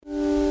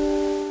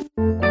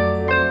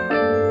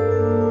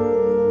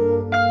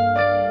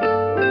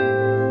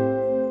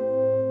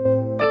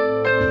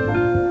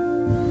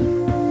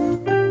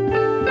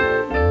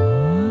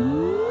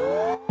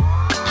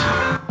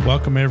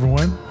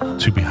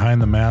to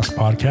Behind the Mask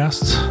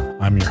podcast.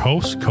 I'm your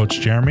host,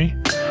 Coach Jeremy.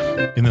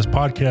 In this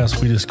podcast,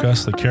 we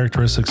discuss the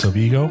characteristics of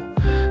ego,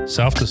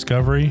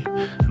 self-discovery,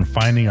 and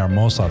finding our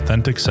most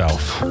authentic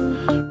self.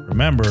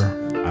 Remember,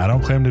 I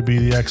don't claim to be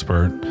the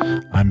expert.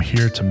 I'm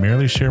here to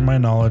merely share my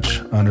knowledge,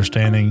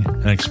 understanding,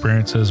 and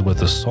experiences with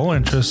the sole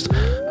interest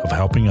of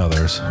helping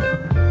others.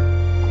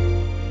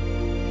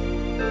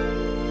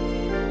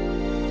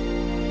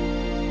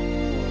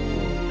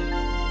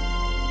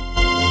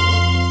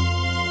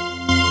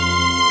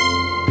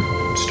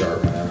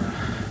 Start, man.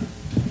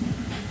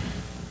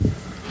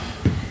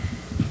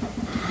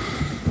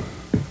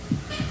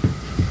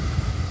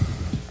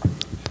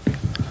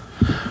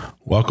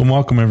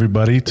 Welcome,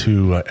 everybody,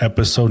 to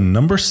episode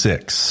number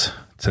 6.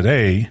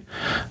 Today,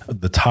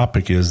 the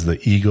topic is the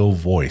ego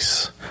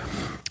voice.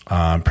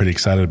 I'm pretty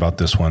excited about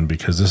this one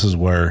because this is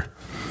where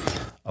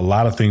a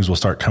lot of things will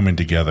start coming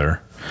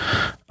together.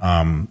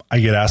 I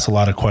get asked a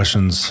lot of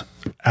questions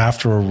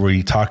after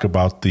we talk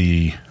about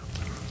the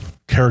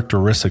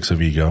characteristics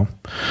of ego.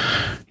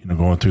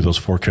 Going through those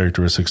 4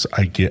 characteristics,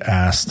 I get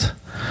asked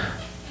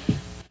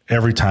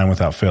every time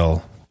without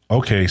fail,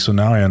 okay, so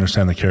now I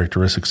understand the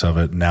characteristics of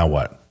it. Now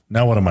what?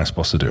 Now what am I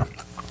supposed to do?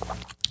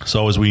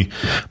 So as we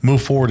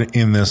move forward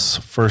in this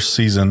first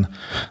season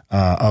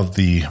of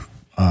the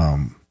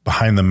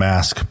Behind the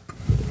Mask,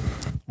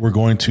 we're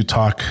going to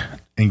talk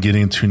and get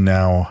into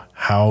now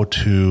how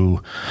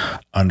to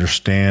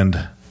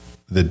understand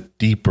the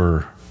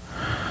deeper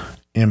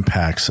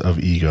impacts of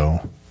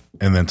ego,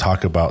 and then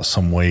talk about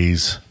some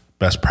ways,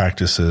 best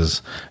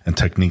practices, and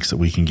techniques that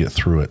we can get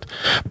through it.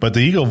 But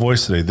the ego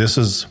voice today,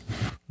 this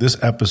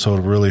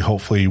episode really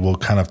hopefully will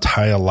kind of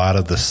tie a lot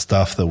of the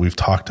stuff that we've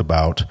talked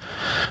about.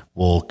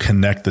 We'll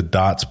connect the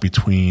dots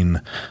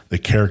between the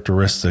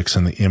characteristics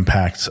and the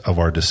impacts of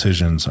our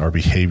decisions, our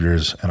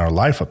behaviors, and our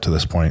life up to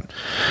this point.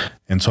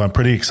 And so I'm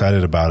pretty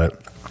excited about it.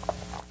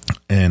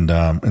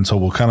 And so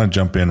we'll kind of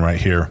jump in right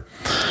here.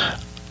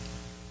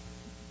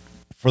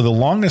 For the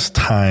longest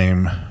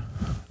time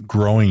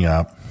growing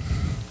up,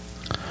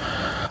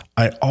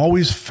 I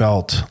always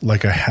felt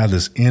like I had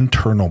this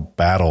internal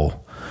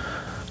battle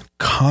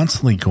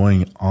constantly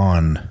going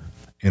on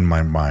in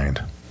my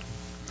mind.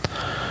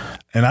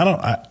 And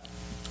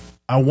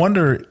I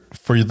wonder,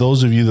 for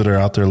those of you that are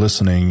out there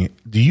listening,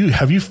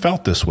 have you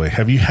felt this way?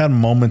 Have you had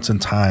moments in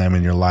time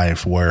in your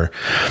life where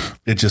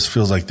it just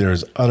feels like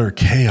there's utter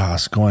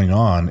chaos going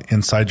on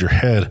inside your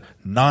head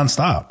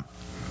nonstop?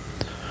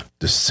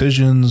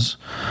 Decisions,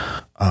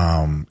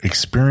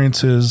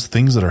 experiences,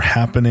 things that are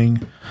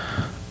happening.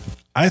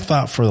 I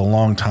thought for a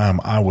long time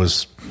I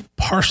was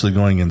partially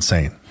going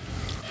insane.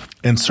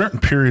 In certain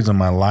periods of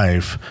my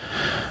life,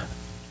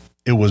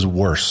 it was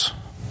worse.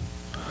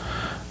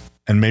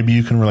 And maybe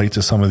you can relate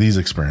to some of these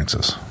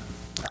experiences.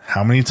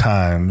 How many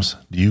times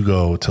do you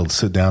go to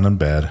sit down in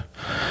bed,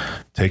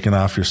 taking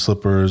off your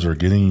slippers or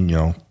getting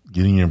your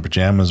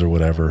pajamas or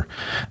whatever?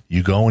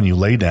 You go and you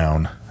lay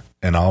down,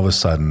 and all of a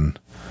sudden,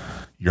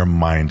 your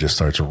mind just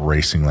starts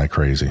racing like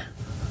crazy.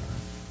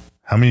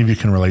 How many of you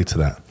can relate to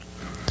that?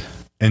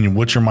 And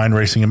what's your mind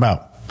racing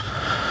about?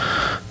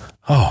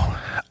 Oh,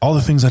 all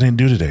the things I didn't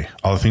do today,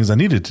 all the things I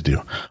needed to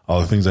do,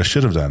 all the things I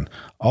should have done,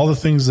 all the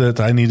things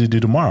that I need to do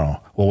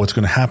tomorrow. Well, what's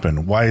going to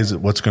happen?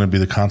 What's going to be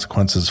the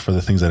consequences for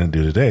the things I didn't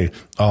do today?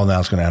 Oh, now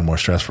it's going to add more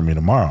stress for me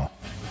tomorrow.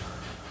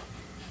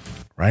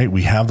 Right?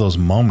 We have those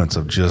moments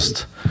of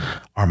just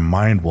our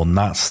mind will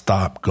not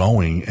stop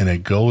going, and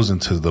it goes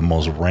into the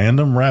most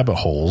random rabbit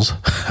holes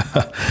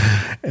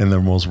and the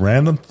most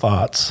random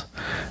thoughts,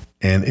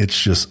 and it's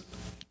just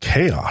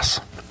chaos.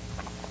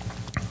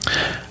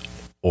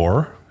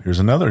 Or here's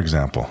another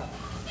example.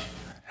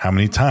 How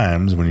many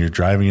times when you're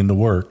driving into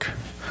work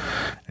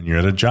and you're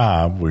at a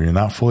job where you're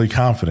not fully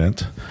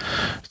confident,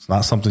 it's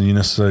not something you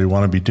necessarily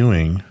want to be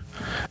doing,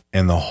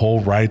 and the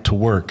whole ride to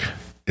work,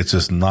 it's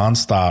just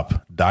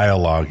nonstop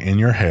dialogue in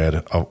your head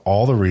of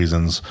all the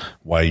reasons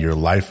why your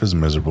life is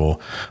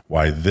miserable,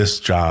 why this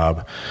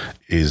job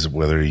is,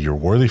 whether you're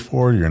worthy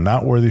for it or you're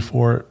not worthy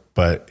for it,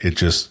 but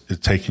it's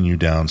taking you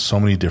down so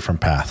many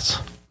different paths.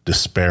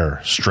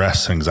 Despair,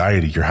 stress,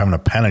 anxiety. You're having a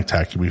panic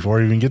attack before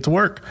you even get to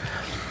work.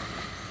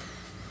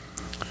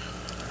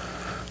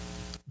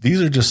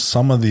 These are just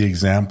some of the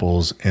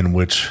examples in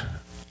which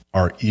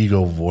our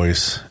ego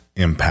voice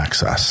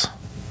impacts us.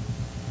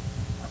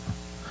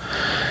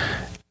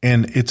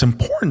 And it's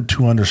important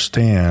to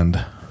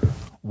understand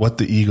what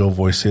the ego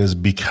voice is,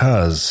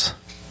 because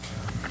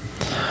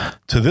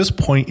to this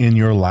point in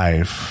your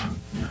life,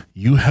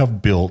 you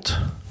have built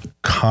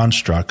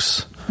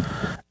constructs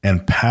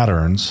and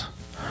patterns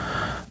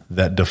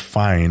that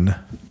define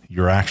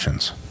your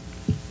actions.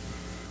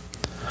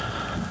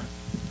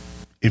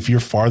 If you're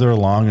farther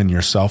along in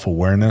your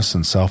self-awareness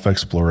and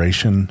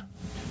self-exploration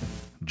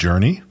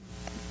journey,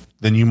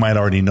 then you might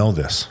already know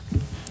this.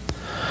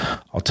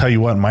 I'll tell you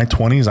what, in my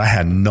 20s, I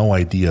had no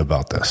idea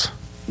about this.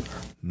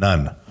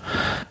 None.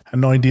 I had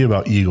no idea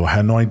about ego,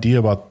 had no idea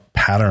about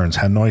patterns,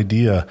 had no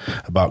idea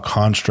about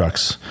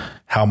constructs,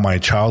 how my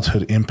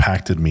childhood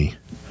impacted me.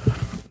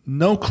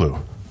 No clue.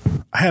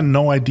 I had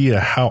no idea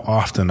how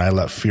often I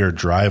let fear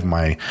drive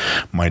my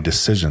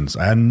decisions.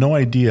 I had no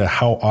idea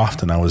how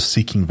often I was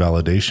seeking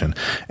validation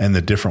and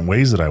the different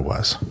ways that I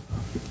was.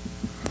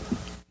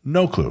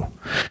 No clue.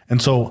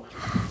 And so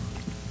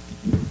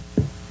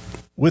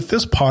with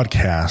this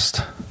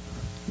podcast,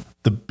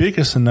 the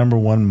biggest and number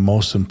one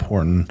most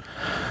important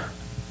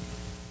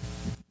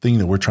thing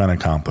that we're trying to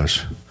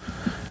accomplish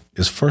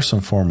is first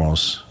and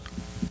foremost,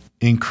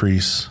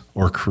 increase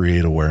or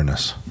create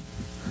awareness.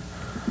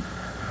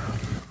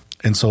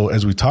 And so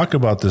as we talk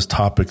about this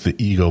topic, the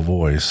ego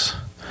voice,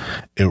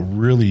 it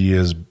really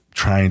is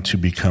trying to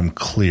become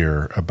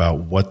clear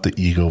about what the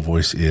ego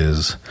voice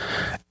is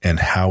and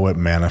how it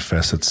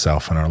manifests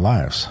itself in our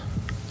lives.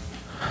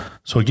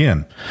 So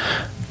again,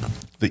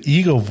 the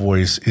ego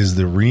voice is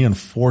the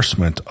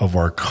reinforcement of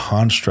our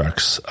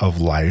constructs of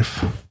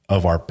life,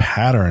 of our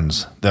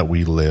patterns that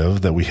we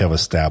live, that we have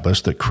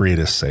established, that create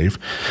us safe.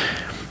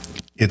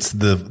 It's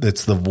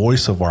the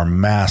voice of our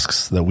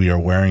masks that we are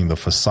wearing, the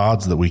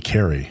facades that we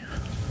carry.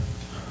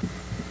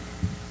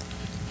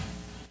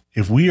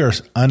 If we are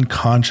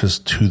unconscious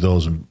to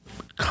those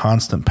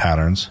constant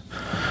patterns,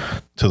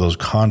 to those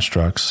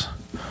constructs,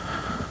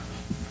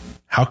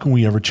 how can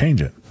we ever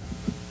change it?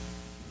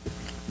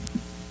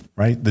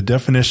 Right? The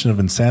definition of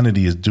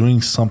insanity is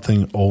doing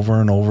something over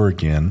and over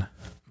again,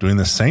 doing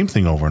the same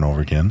thing over and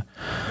over again,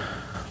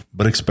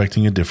 but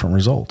expecting a different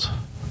result.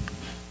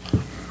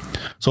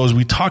 So as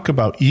we talk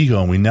about ego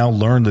and we now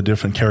learn the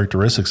different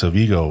characteristics of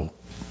ego,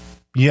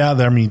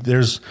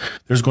 there's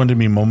going to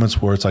be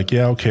moments where it's like,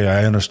 yeah, okay,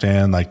 I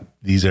understand, like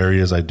these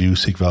areas I do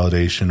seek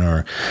validation,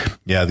 or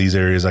yeah, these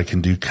areas I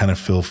can do kind of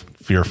feel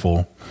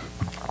fearful.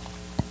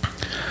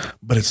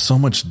 But it's so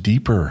much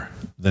deeper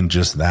than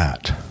just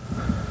that.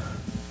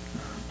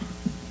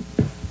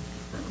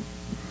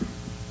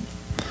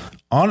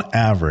 On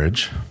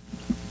average,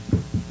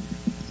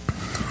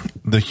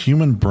 the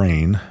human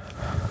brain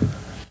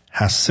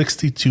has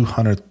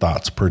 6,200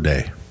 thoughts per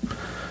day.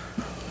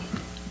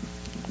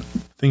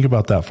 Think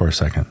about that for a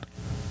second.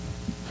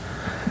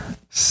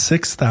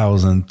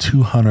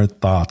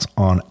 6,200 thoughts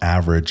on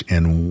average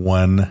in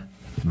one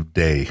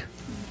day.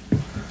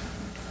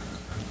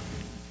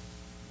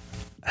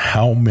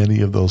 How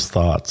many of those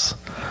thoughts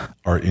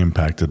are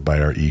impacted by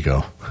our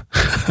ego?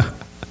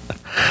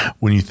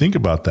 When you think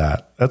about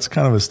that, that's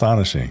kind of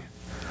astonishing.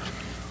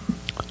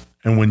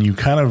 And when you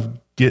kind of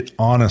get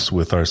honest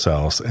with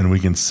ourselves and we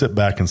can sit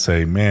back and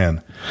say,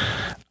 man,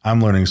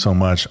 I'm learning so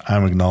much.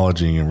 I'm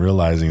acknowledging and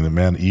realizing that,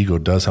 man, ego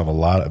does have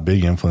a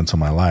big influence on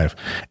my life.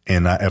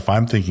 And if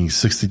I'm thinking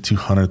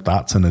 6,200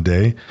 thoughts in a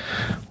day,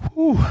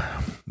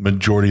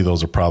 majority of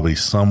those are probably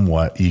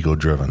somewhat ego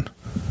driven.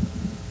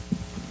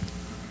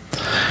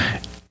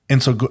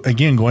 And so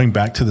again, going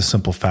back to the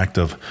simple fact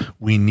of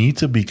we need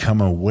to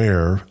become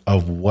aware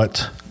of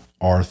what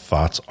our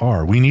thoughts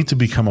are. We need to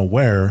become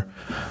aware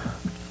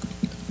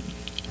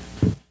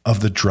of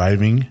the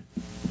driving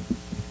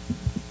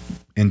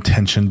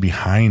intention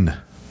behind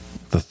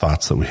the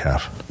thoughts that we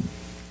have.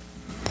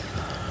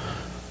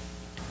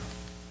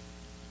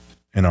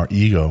 And our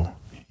ego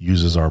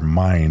uses our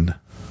mind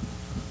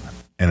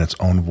and its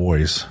own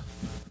voice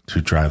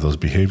to drive those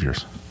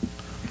behaviors.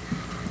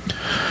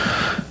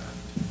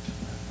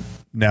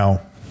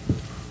 Now,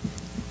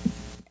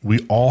 we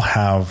all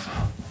have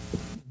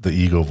the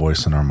ego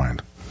voice in our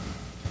mind,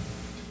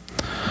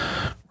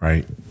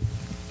 right?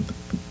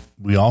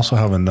 We also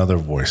have another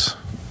voice.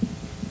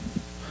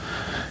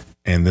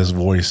 And this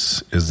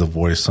voice is the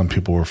voice, some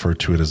people refer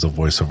to it as the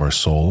voice of our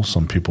soul.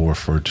 Some people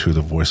refer to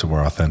the voice of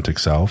our authentic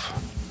self.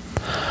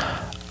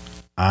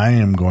 I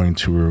am going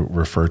to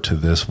refer to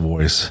this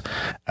voice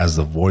as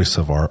the voice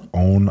of our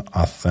own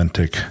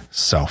authentic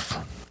self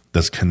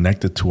that's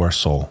connected to our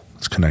soul.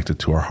 It's connected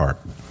to our heart.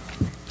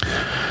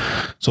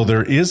 So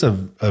there is a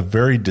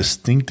very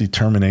distinct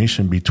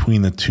determination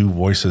between the two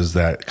voices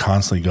that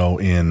constantly go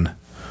in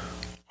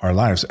our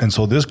lives. And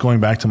so this, going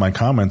back to my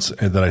comments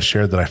that I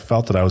shared, that I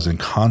felt that I was in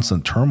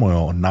constant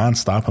turmoil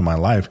nonstop in my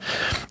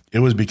life, it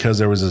was because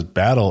there was this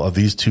battle of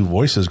these two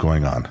voices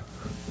going on.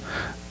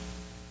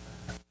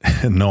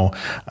 No,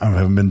 I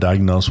haven't been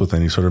diagnosed with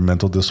any sort of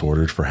mental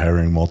disorder for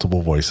having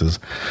multiple voices.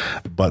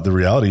 But the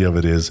reality of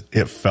it is,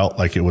 it felt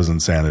like it was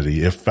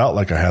insanity. It felt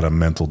like I had a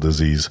mental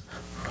disease.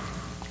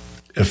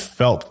 It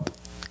felt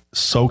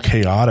so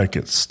chaotic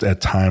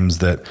at times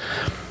that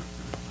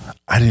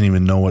I didn't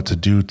even know what to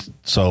do.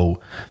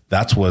 So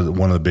that's one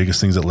of the biggest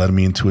things that led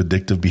me into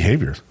addictive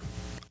behaviors.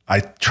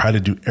 I tried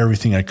to do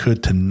everything I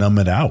could to numb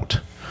it out,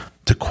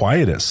 to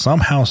quiet it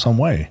somehow, some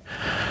way,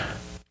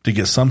 to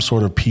get some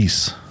sort of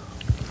peace.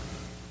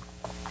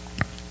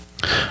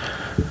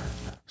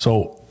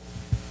 So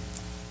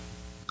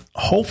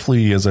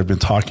hopefully, as I've been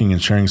talking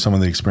and sharing some of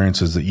the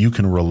experiences, that you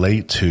can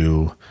relate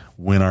to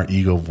when our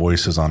ego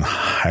voice is on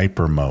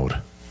hyper mode.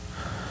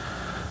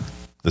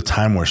 The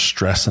time where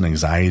stress and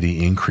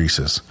anxiety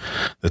increases.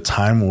 The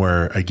time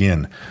where,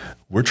 again,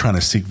 we're trying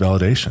to seek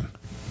validation.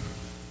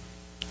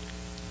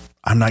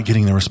 I'm not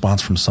getting the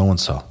response from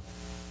so-and-so.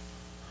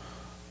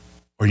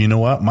 Or, you know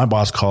what? My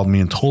boss called me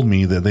and told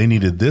me that they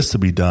needed this to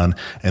be done,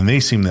 and they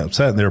seemed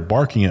upset and they're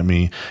barking at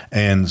me.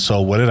 And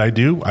so what did I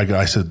do?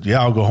 I said,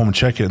 yeah, I'll go home and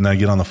check it. And then I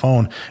get on the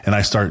phone and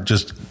I start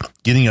just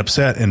getting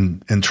upset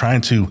and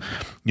trying to,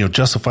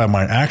 justify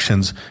my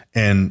actions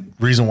and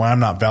reason why I'm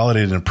not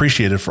validated and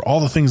appreciated for all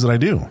the things that I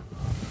do.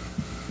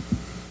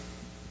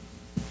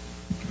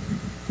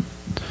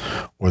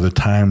 Or the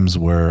times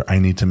where I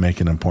need to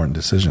make an important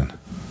decision.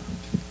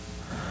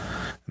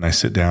 And I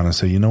sit down and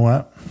say, you know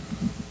what?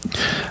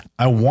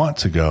 I want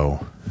to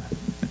go.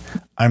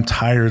 I'm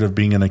tired of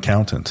being an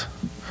accountant,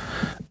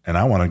 and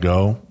I want to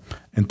go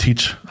and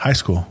teach high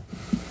school.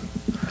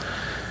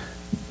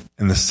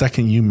 And the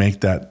second you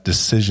make that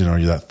decision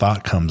or that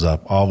thought comes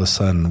up, all of a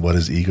sudden, what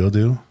does ego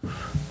do?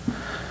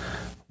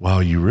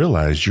 Well, you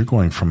realize you're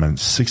going from a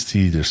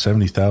 $60,000 to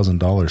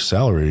 $70,000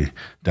 salary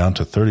down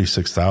to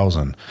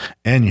 $36,000,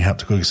 and you have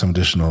to go get some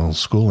additional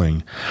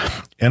schooling.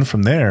 And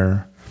from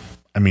there,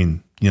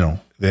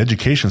 the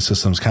education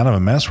system is kind of a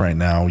mess right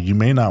now. You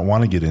may not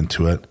want to get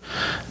into it.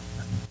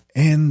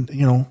 And,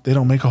 they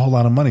don't make a whole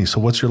lot of money. So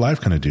what's your life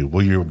going to do?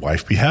 Will your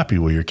wife be happy?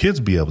 Will your kids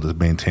be able to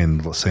maintain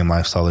the same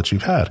lifestyle that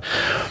you've had?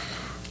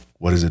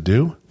 What does it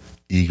do?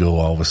 Ego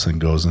all of a sudden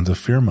goes into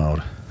fear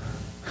mode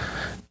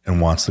and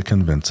wants to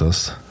convince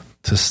us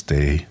to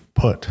stay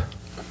put.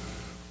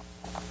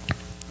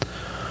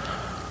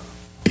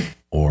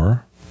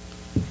 Or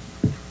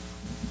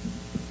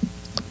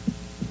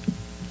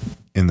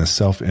in the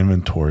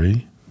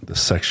self-inventory, the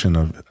section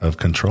of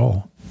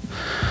control,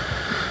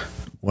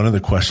 one of the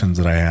questions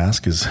that I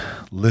ask is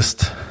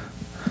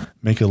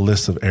make a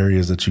list of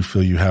areas that you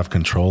feel you have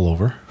control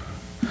over,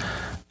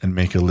 and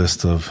make a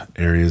list of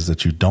areas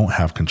that you don't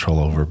have control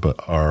over but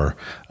are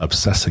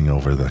obsessing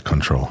over the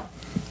control.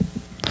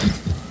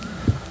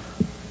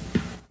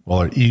 Well,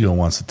 our ego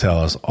wants to tell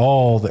us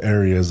all the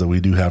areas that we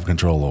do have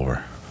control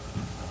over.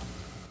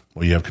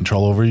 Well, you have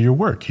control over your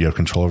work. You have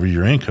control over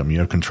your income. You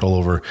have control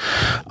over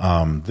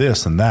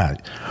this and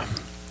that.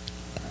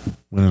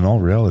 When in all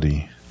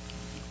reality,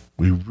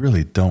 we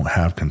really don't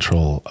have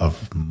control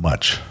of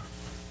much.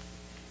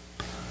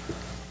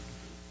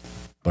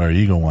 But our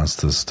ego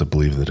wants us to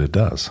believe that it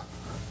does.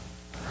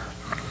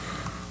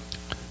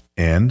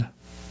 And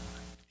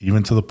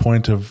even to the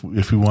point of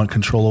if we want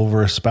control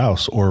over a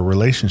spouse or a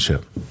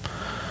relationship,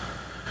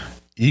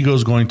 ego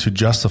is going to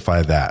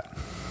justify that.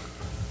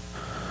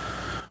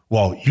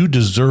 Well, you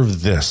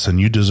deserve this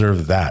and you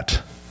deserve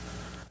that.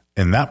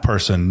 And that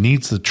person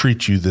needs to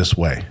treat you this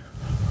way.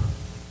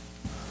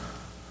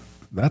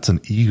 That's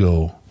an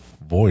ego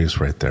voice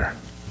right there.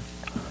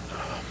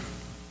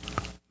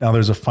 Now,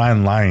 there's a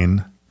fine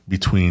line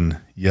between,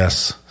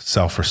 yes,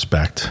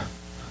 self-respect,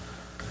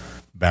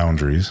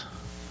 boundaries,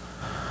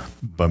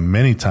 but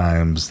many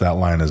times that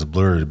line is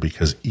blurred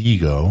because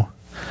ego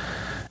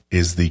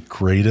is the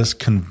greatest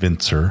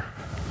convincer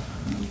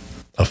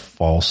of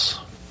false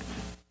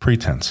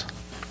pretense.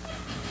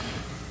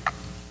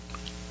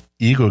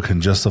 Ego can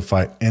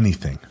justify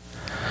anything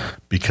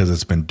because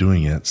it's been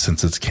doing it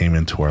since it came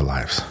into our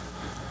lives.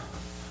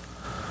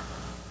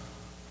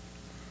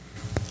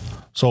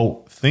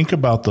 So think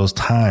about those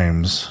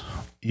times,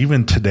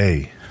 even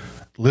today,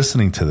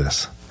 listening to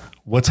this.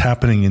 What's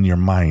happening in your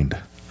mind?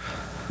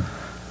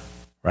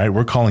 Right?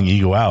 We're calling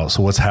ego out.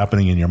 So what's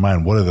happening in your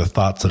mind? What are the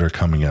thoughts that are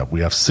coming up?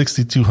 We have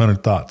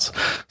 6,200 thoughts.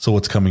 So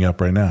what's coming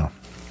up right now?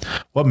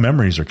 What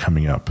memories are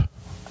coming up?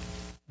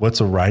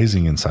 What's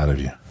arising inside of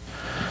you?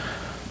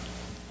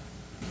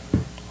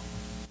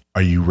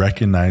 Are you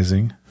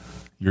recognizing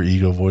your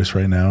ego voice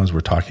right now as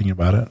we're talking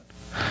about it?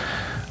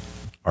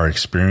 Are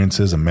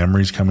experiences and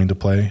memories coming to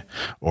play?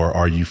 Or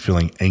are you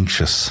feeling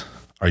anxious?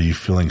 Are you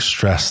feeling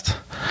stressed?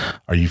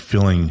 Are you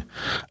feeling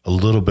a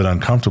little bit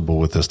uncomfortable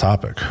with this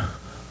topic?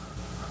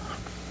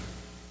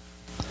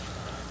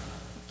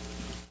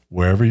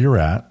 Wherever you're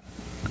at,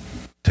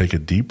 take a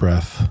deep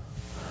breath.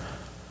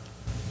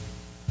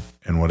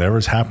 And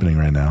whatever's happening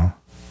right now,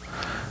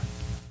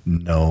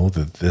 know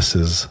that this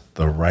is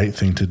the right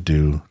thing to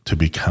do to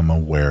become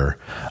aware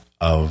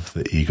of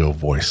the ego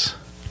voice.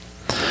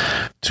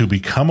 To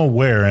become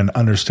aware and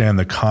understand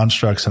the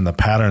constructs and the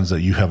patterns that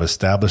you have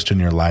established in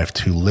your life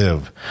to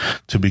live.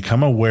 To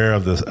become aware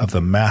of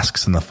the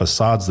masks and the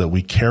facades that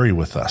we carry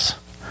with us.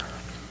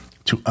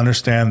 To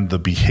understand the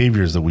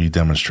behaviors that we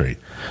demonstrate.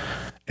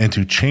 And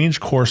to change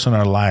course in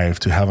our life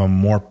to have a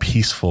more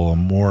peaceful, a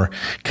more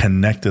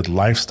connected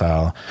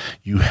lifestyle,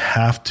 you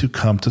have to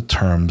come to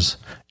terms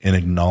in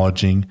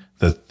acknowledging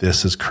that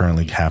this is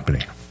currently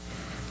happening.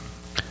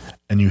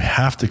 And you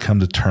have to come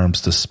to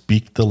terms to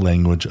speak the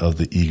language of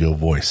the ego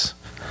voice,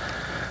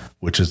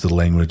 which is the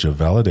language of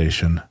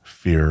validation,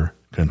 fear,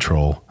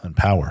 control, and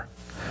power.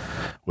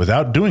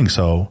 Without doing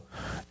so,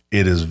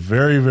 it is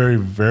very, very,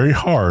 very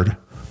hard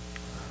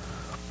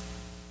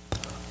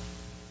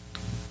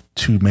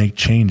to make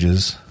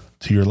changes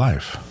to your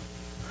life.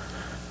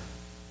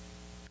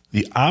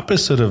 The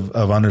opposite of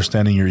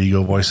understanding your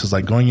ego voice is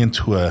like going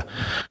into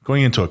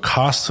a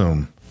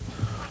costume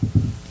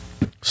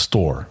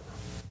store.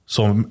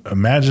 So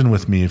imagine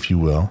with me, if you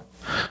will,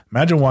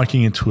 imagine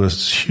walking into a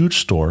huge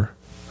store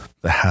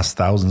that has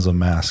thousands of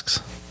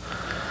masks.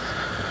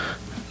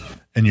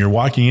 And you're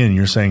walking in and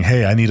you're saying,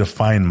 hey, I need to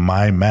find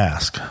my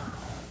mask.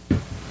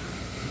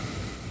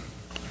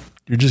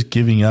 You're just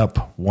giving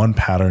up one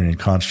pattern and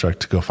construct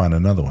to go find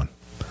another one,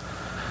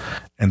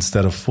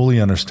 instead of fully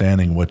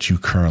understanding what you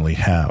currently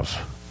have,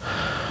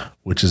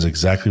 which is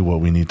exactly what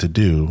we need to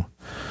do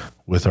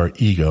with our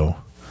ego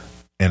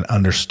and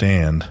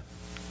understand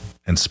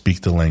and speak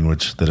the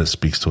language that it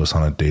speaks to us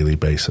on a daily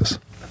basis.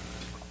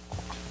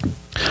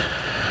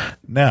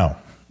 Now,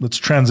 let's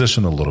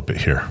transition a little bit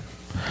here.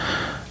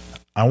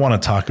 I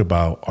want to talk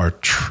about our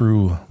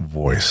true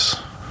voice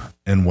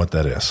and what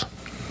that is.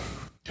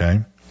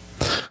 Okay?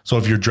 So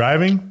if you're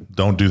driving,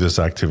 don't do this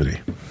activity.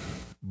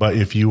 But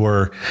if you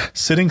are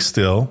sitting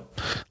still,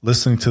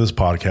 listening to this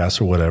podcast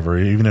or whatever,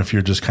 even if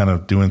you're just kind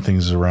of doing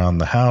things around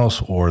the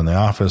house or in the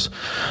office,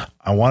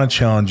 I want to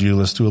challenge you.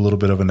 Let's do a little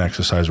bit of an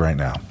exercise right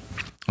now.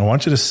 I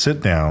want you to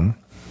sit down,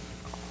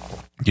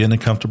 get in a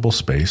comfortable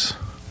space,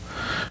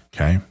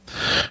 okay?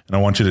 And I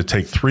want you to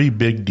take 3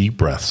 big, deep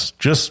breaths.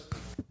 Just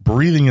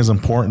breathing is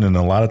important, and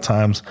a lot of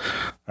times,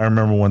 I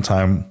remember one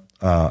time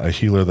a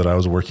healer that I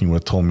was working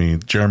with told me,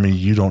 Jeremy,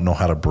 you don't know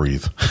how to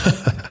breathe.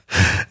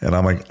 And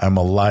I'm like, I'm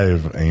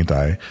alive, ain't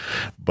I?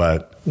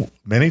 But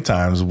many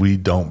times we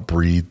don't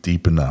breathe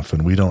deep enough,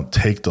 and we don't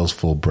take those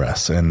full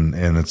breaths. And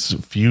it's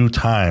a few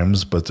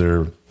times, but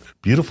they're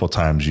beautiful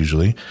times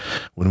usually,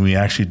 when we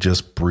actually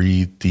just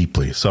breathe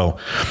deeply. So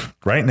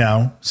right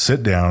now,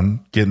 sit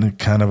down, get in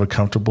kind of a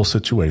comfortable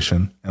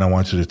situation, and I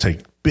want you to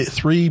take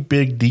 3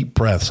 big, deep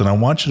breaths. And I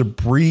want you to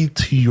breathe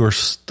to your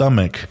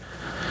stomach,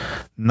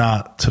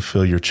 not to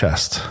fill your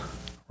chest,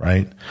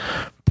 right?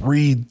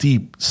 Breathe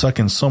deep, suck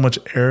in so much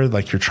air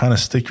like you're trying to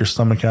stick your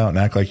stomach out and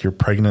act like you're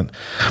pregnant.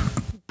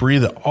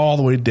 Breathe it all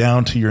the way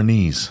down to your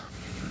knees.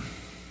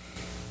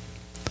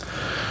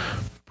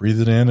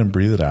 Breathe it in and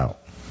breathe it out.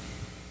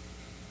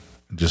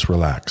 Just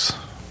relax.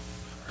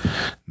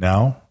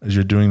 Now, as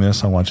you're doing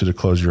this, I want you to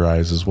close your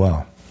eyes as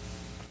well.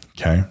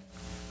 Okay?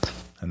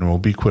 And we'll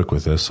be quick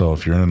with this. So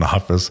if you're in an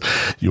office,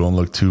 you won't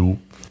look too,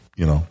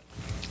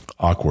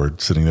 awkward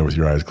sitting there with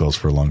your eyes closed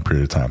for a long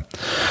period of time.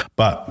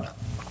 But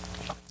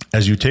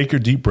as you take your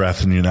deep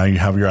breath and now you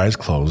have your eyes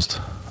closed,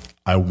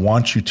 I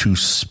want you to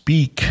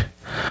speak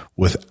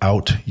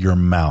without your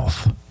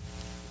mouth.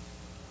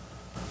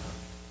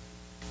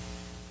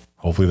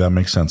 Hopefully that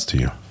makes sense to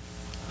you.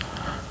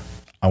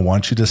 I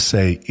want you to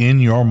say in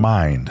your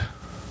mind,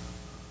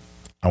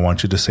 I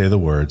want you to say the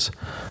words,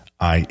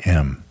 I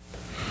am.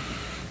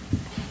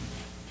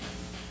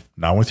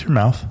 Not with your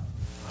mouth,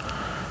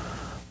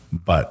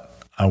 but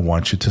I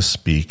want you to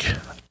speak,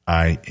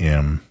 I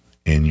am,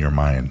 in your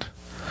mind.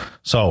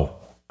 So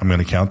I'm going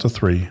to count to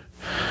 3.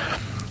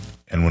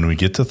 And when we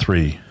get to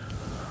 3,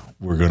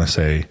 we're going to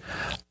say,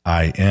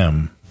 I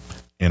am,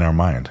 in our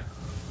mind.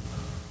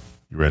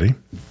 You ready?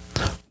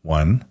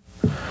 1,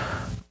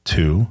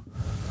 2,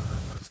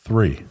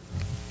 3.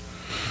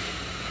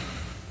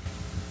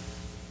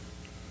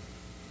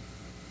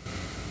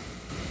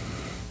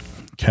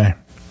 Okay.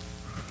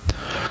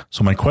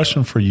 So my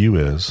question for you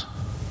is,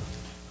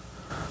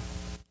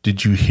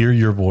 did you hear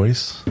your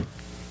voice?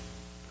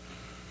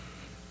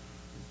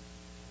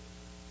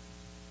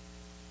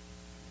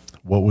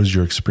 What was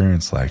your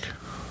experience like?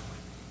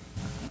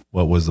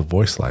 What was the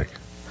voice like?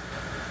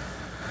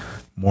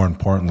 More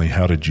importantly,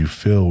 how did you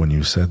feel when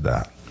you said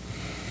that?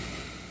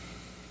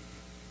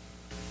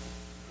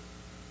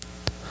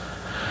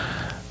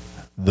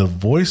 The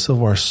voice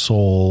of our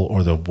soul,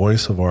 or the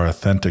voice of our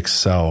authentic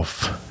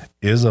self,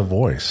 is a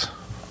voice.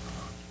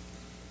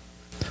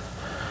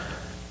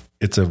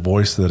 It's a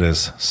voice that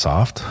is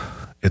soft,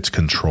 it's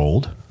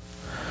controlled,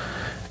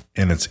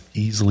 and it's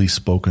easily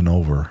spoken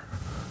over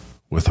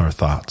with our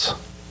thoughts.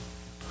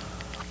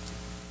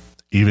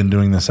 Even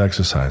doing this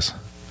exercise,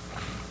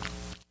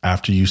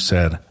 after you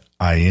said,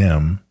 I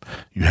am,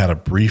 you had a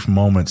brief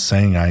moment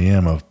saying I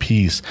am of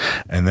peace,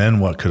 and then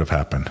what could have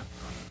happened?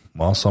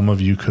 Well, some of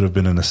you could have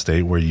been in a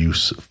state where you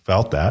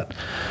felt that,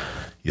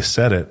 you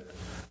said it,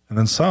 and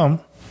then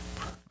some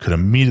could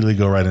immediately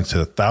go right into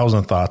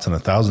 1,000 thoughts in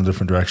 1,000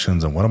 different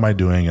directions. And what am I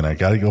doing? And I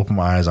got to open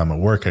my eyes. I'm at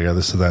work. I got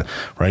this and that,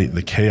 right?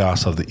 The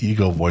chaos of the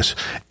ego voice.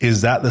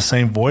 Is that the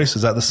same voice?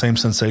 Is that the same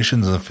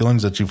sensations and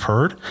feelings that you've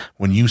heard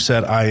when you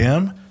said, I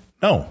am?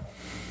 No,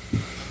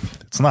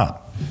 it's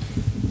not.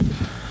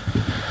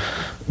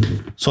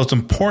 So it's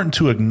important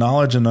to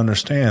acknowledge and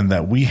understand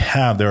that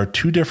there are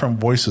 2 different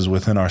voices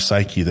within our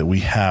psyche that we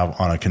have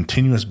on a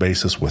continuous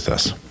basis with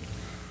us.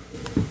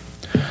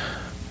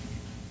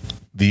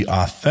 The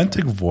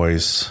authentic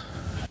voice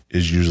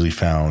is usually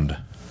found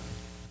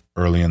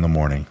early in the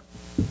morning,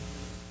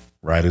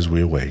 right as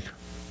we awake.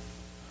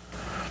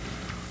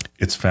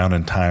 It's found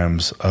in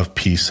times of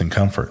peace and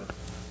comfort.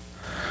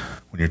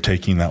 When you're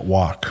taking that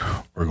walk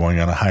or going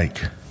on a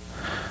hike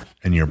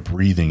and you're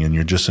breathing and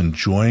you're just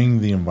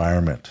enjoying the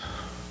environment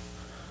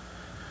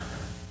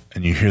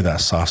and you hear that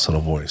soft,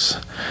 subtle voice.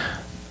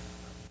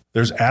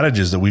 There's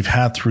adages that we've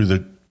had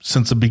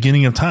since the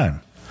beginning of time.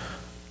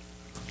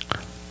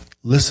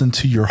 Listen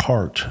to your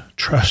heart.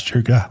 Trust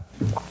your gut.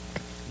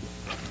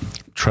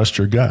 trust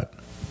your gut.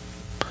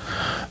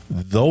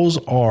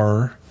 Those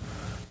are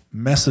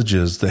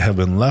messages that have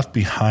been left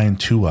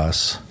behind to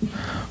us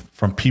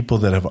from people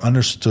that have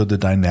understood the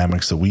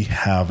dynamics that we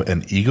have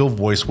an ego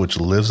voice which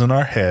lives in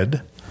our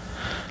head,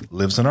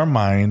 lives in our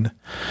mind,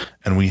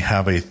 and we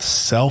have a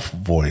self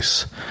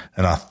voice,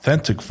 an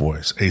authentic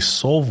voice, a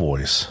soul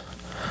voice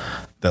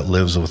that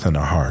lives within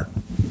our heart.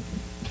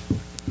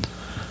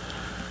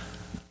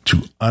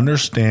 To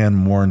understand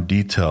more in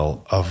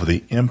detail of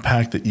the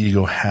impact the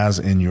ego has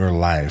in your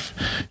life,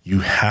 you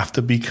have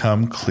to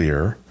become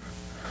clear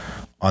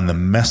on the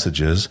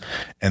messages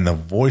and the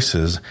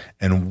voices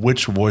and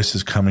which voice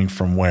is coming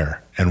from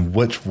where and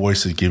which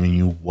voice is giving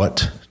you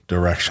what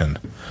direction,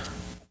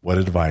 what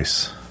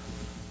advice.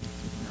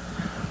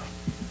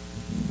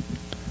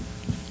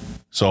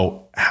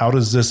 So how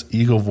does this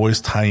ego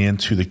voice tie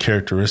into the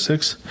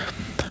characteristics?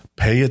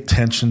 Pay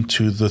attention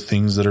to the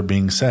things that are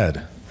being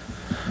said.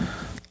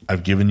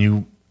 I've given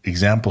you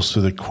examples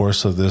through the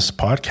course of this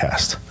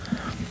podcast.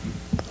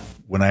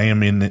 When I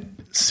am in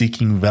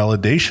seeking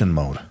validation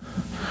mode,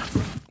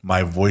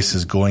 my voice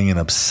is going and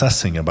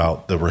obsessing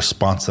about the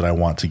response that I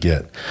want to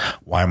get.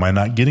 Why am I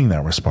not getting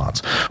that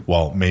response?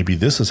 Well, maybe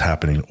this is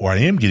happening, or I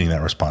am getting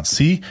that response.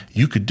 See,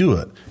 you could do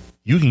it.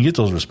 You can get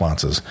those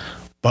responses.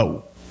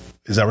 But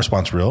is that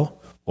response real?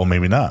 Well,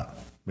 maybe not.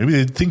 Maybe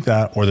they think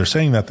that, or they're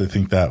saying that they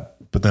think that,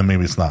 but then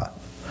maybe it's not.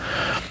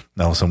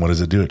 Now, all of a sudden, what does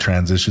it do? It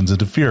transitions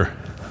into fear.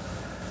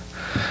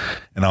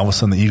 And all of a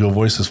sudden, the ego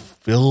voice is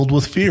filled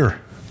with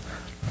fear.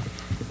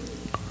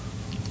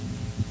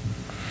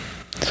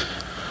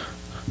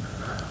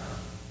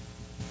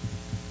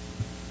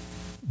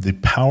 The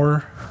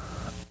power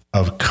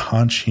of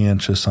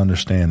conscientious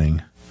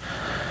understanding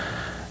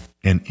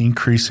and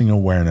increasing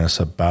awareness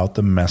about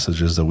the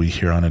messages that we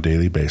hear on a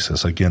daily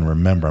basis. Again,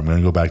 remember, I'm going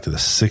to go back to the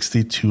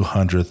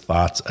 6,200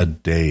 thoughts a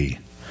day.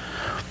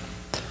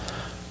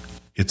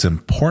 It's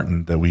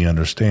important that we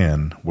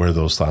understand where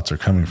those thoughts are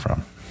coming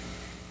from.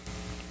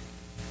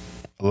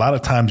 A lot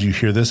of times you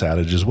hear this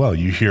adage as well.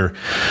 You hear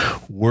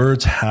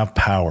words have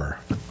power.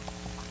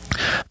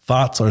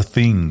 Thoughts are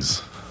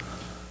things.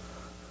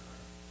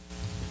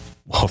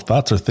 Well, if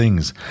thoughts are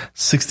things,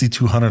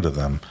 6,200 of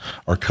them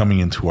are coming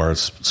into our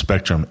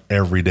spectrum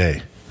every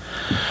day.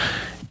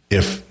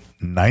 If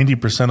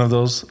 90% of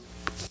those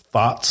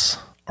thoughts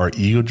are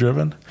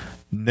ego-driven,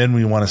 then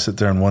we want to sit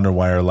there and wonder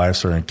why our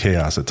lives are in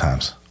chaos at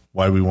times.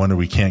 Why we wonder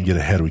we can't get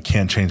ahead. We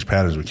can't change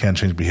patterns. We can't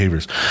change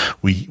behaviors.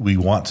 We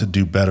want to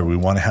do better. We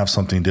want to have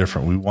something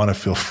different. We want to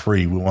feel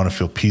free. We want to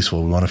feel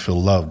peaceful. We want to feel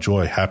love,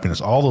 joy,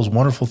 happiness, all those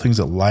wonderful things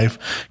that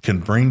life can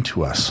bring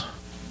to us.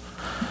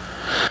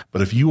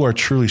 But if you are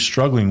truly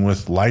struggling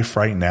with life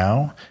right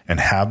now and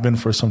have been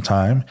for some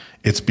time,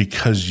 it's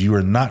because you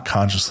are not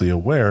consciously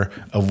aware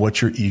of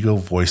what your ego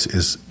voice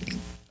is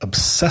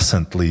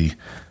obsessively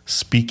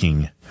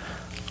speaking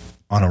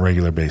on a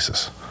regular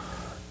basis.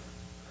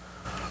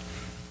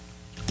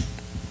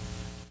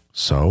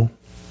 So,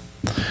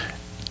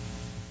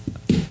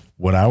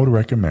 what I would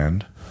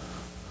recommend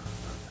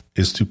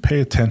is to pay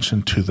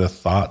attention to the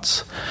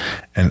thoughts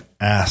and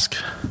ask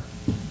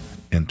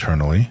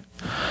internally,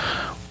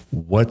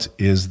 what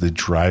is the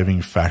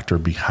driving factor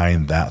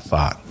behind that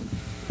thought?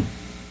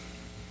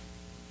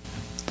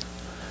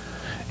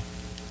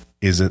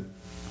 Is it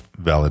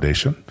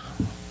validation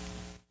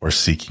or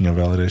seeking a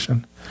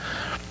validation?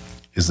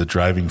 Is the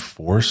driving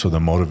force or the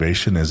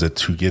motivation, is it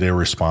to get a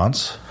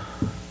response?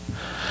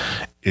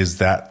 Is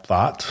that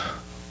thought,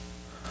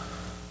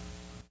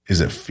 is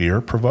it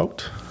fear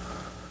provoked?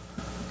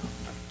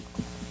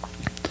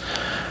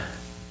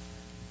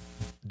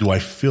 Do I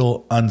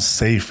feel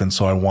unsafe and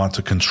so I want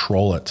to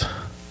control it?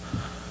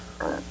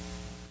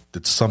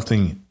 Did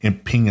something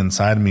ping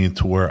inside me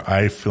to where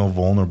I feel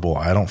vulnerable?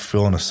 I don't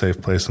feel in a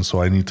safe place and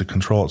so I need to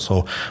control it.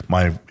 So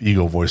my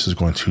ego voice is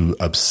going to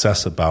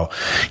obsess about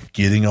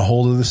getting a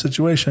hold of the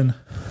situation.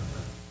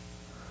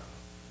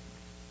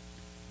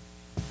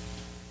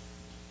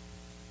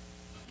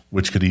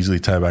 Which could easily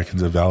tie back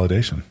into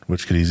validation,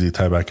 which could easily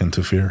tie back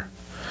into fear.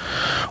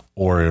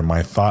 Or are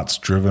my thoughts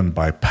driven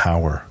by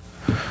power?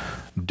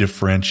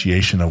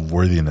 Differentiation of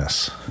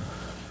worthiness.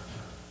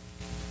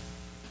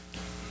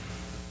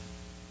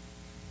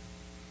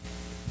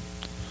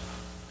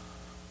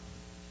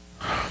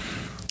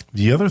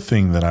 The other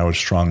thing that I would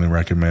strongly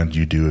recommend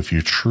you do if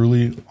you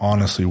truly,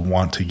 honestly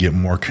want to get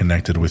more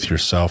connected with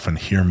yourself and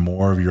hear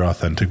more of your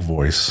authentic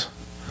voice,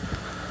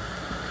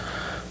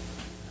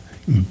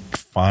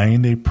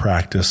 find a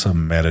practice of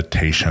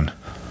meditation.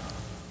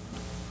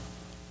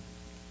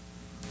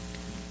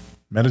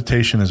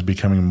 Meditation is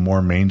becoming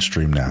more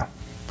mainstream now.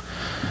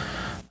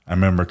 I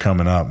remember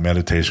coming up,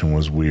 meditation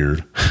was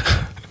weird.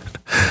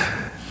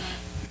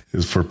 It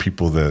was for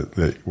people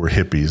that were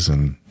hippies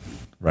and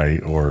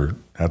right, or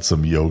had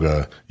some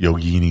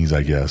yoginis,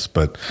 I guess,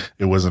 but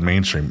it wasn't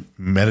mainstream.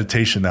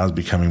 Meditation now is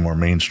becoming more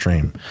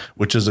mainstream,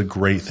 which is a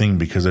great thing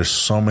because there's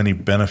so many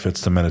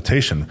benefits to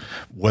meditation,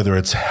 whether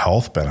it's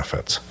health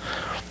benefits,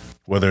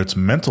 whether it's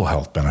mental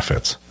health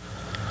benefits,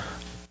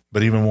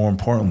 but even more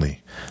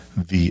importantly,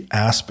 the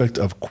aspect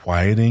of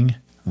quieting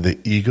the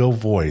ego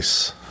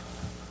voice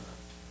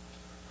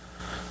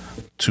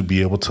to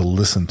be able to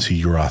listen to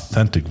your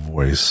authentic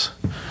voice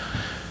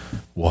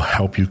will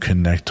help you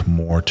connect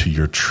more to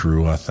your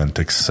true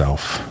authentic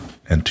self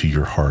and to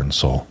your heart and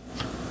soul.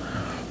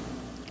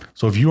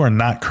 So if you are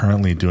not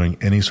currently doing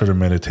any sort of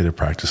meditative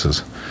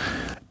practices,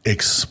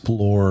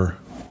 explore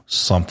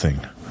something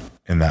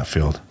in that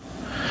field.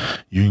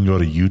 You can go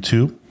to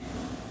YouTube.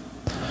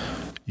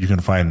 You can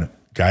find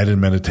guided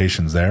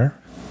meditations there.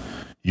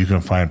 You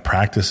can find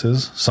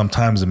practices.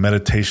 Sometimes the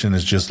meditation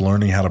is just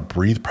learning how to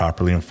breathe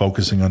properly and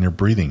focusing on your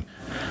breathing.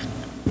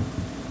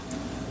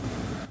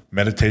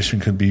 Meditation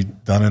could be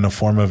done in a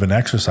form of an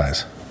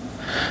exercise.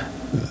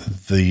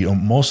 The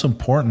most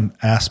important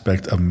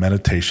aspect of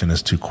meditation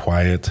is to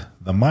quiet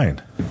the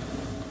mind,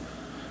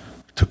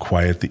 to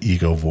quiet the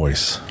ego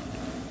voice.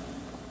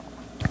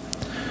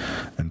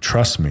 And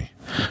trust me,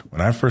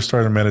 when I first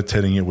started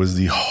meditating, it was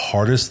the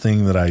hardest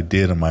thing that I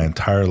did in my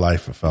entire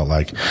life, it felt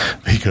like,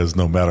 because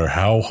no matter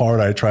how hard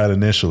I tried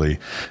initially,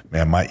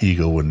 man, my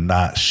ego would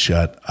not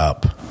shut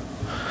up.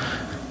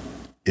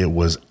 It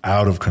was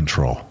out of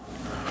control.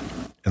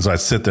 And so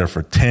I'd sit there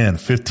for 10,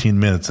 15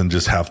 minutes and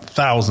just have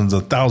thousands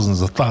of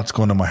thoughts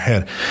going in my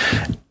head.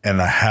 And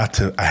I had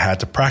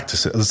to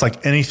practice it. It's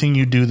like anything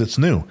you do that's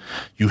new.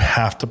 You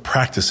have to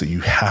practice it.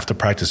 You have to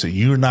practice it.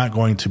 You're not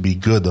going to be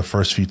good the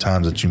first few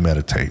times that you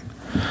meditate.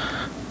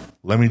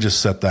 Let me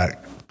just set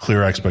that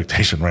clear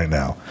expectation right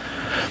now.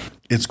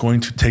 It's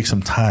going to take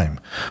some time,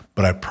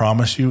 but I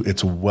promise you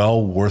it's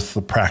well worth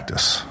the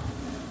practice.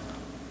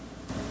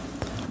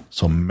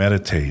 So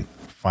meditate,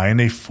 find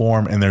a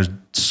form, and there's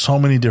so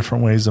many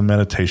different ways of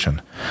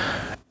meditation.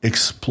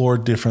 Explore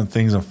different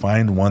things and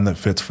find one that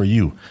fits for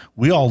you.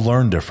 We all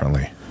learn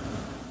differently.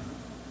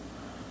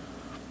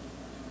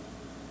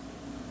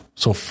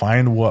 So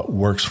find what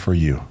works for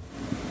you.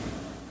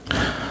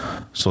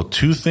 So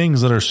 2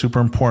 things that are super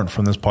important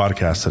from this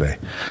podcast today.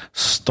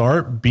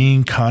 Start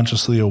being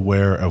consciously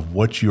aware of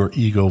what your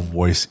ego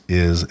voice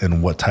is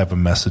and what type of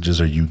messages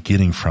are you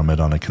getting from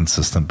it on a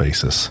consistent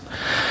basis.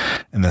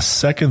 And the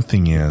second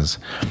thing is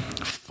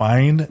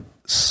find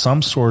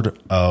some sort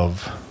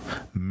of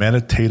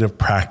meditative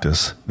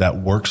practice that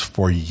works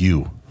for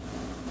you.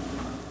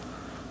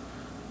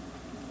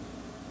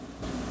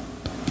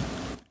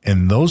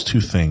 And those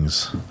 2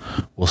 things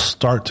will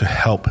start to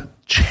help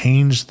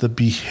change the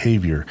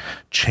behavior,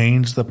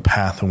 change the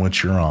path in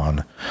which you're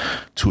on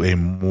to a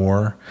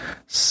more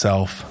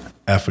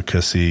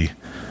self-efficacy,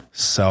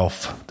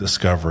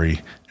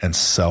 self-discovery, and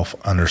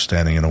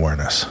self-understanding and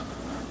awareness.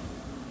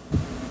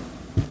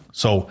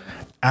 So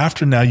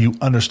after now you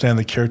understand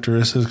the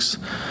characteristics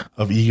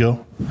of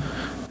ego,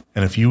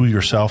 and if you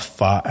yourself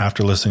thought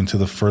after listening to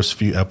the first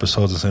few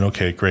episodes and saying,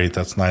 okay, great,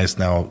 that's nice,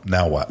 now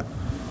what?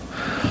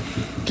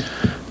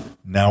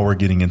 Now we're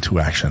getting into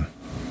action.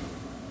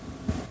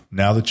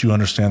 Now that you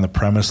understand the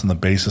premise and the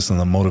basis and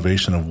the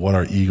motivation of what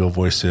our ego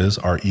voice is,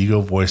 our ego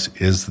voice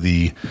is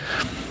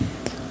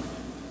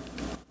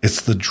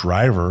it's the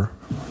driver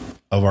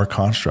of our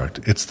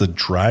construct. It's the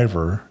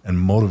driver and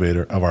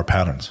motivator of our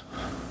patterns.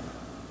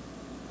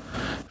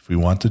 If we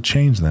want to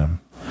change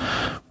them,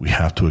 we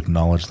have to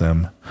acknowledge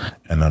them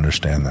and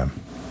understand them.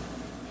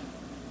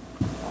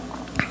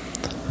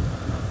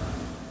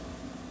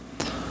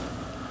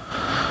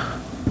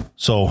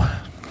 So,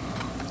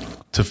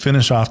 to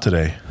finish off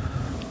today,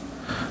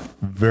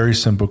 very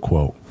simple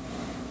quote.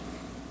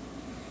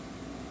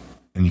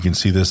 And you can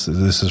see this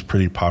is a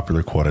pretty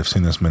popular quote. I've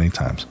seen this many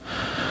times.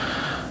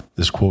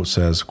 This quote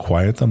says,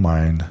 "Quiet the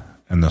mind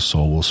and the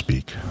soul will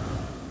speak."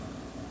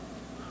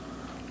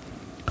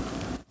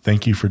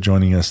 Thank you for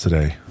joining us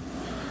today.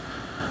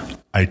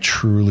 I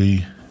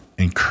truly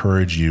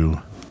encourage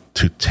you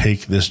to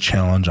take this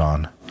challenge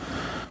on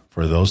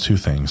for those 2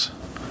 things.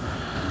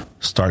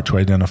 Start to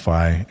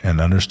identify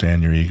and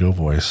understand your ego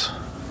voice,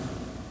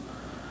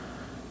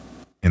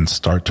 and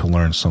start to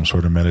learn some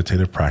sort of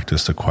meditative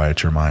practice to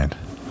quiet your mind,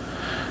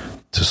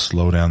 to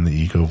slow down the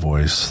ego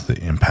voice, the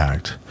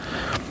impact.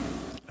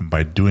 And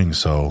by doing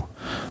so,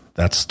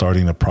 that's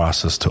starting the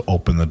process to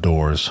open the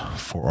doors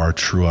for our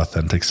true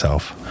authentic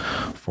self,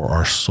 for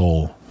our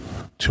soul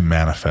to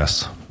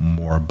manifest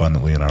more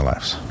abundantly in our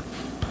lives.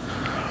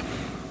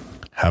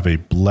 Have a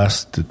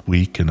blessed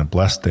week and a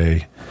blessed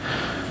day.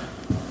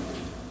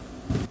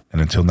 And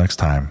until next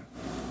time,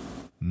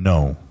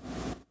 know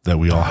that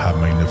we all have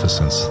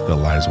magnificence that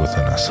lies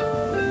within us.